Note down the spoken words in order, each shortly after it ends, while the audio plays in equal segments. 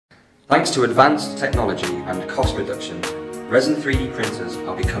Thanks to advanced technology and cost reduction, resin 3D printers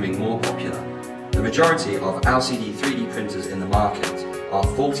are becoming more popular. The majority of LCD 3D printers in the market are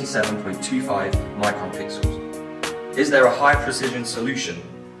 47.25 micron pixels. Is there a high precision solution?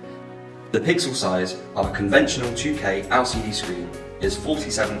 The pixel size of a conventional 2K LCD screen is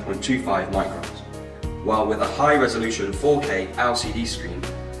 47.25 microns, while with a high resolution 4K LCD screen,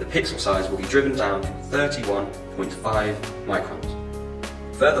 the pixel size will be driven down to 31.5 microns.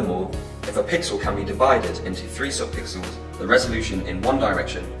 Furthermore, if a pixel can be divided into 3 subpixels, the resolution in one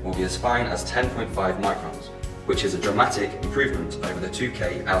direction will be as fine as 10.5 microns, which is a dramatic improvement over the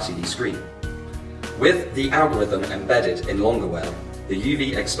 2K LCD screen. With the algorithm embedded in LongerWare, the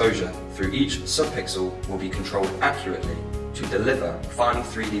UV exposure through each subpixel will be controlled accurately to deliver fine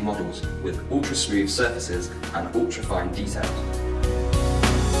 3D models with ultra-smooth surfaces and ultra-fine details.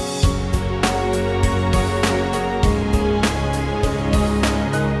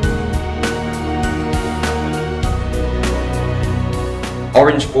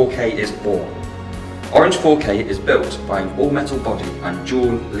 Orange 4K is born. Orange 4K is built by an all-metal body and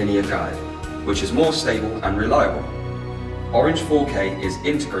dual linear guide, which is more stable and reliable. Orange 4K is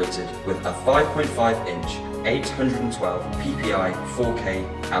integrated with a 5.5-inch 812 ppi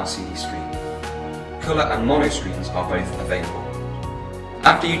 4K LCD screen. Colour and mono screens are both available.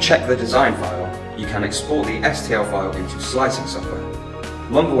 After you check the design file, you can export the STL file into slicing software.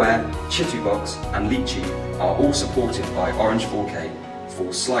 LongerWare, Chitubox and Lychee are all supported by Orange 4K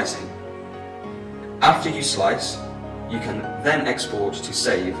for slicing. After you slice, you can then export to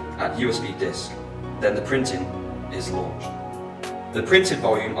save at USB disk, then the printing is launched. The printed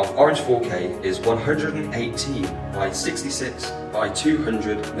volume of Orange 4K is 118 by 66 by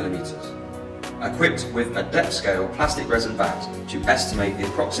 200 mm, equipped with a depth scale plastic resin vat to estimate the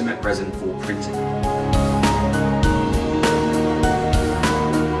approximate resin for printing.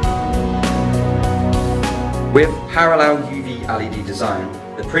 With parallel UV LED design,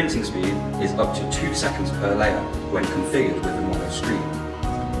 the printing speed is up to 2 seconds per layer when configured with a mono screen.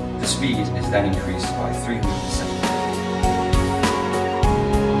 The speed is then increased by 300%.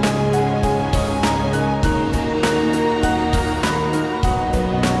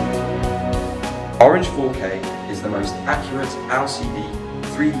 Orange 4K is the most accurate LCD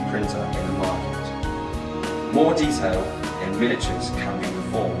 3D printer in the market. More detail in miniatures can be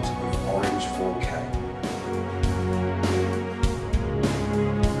performed with Orange 4K.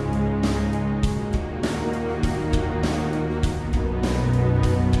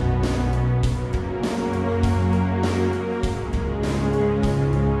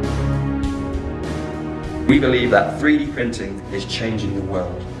 We believe that 3D printing is changing the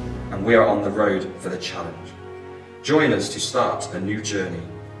world, and we are on the road for the challenge. Join us to start a new journey.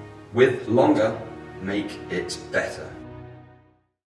 With Longer, make it better.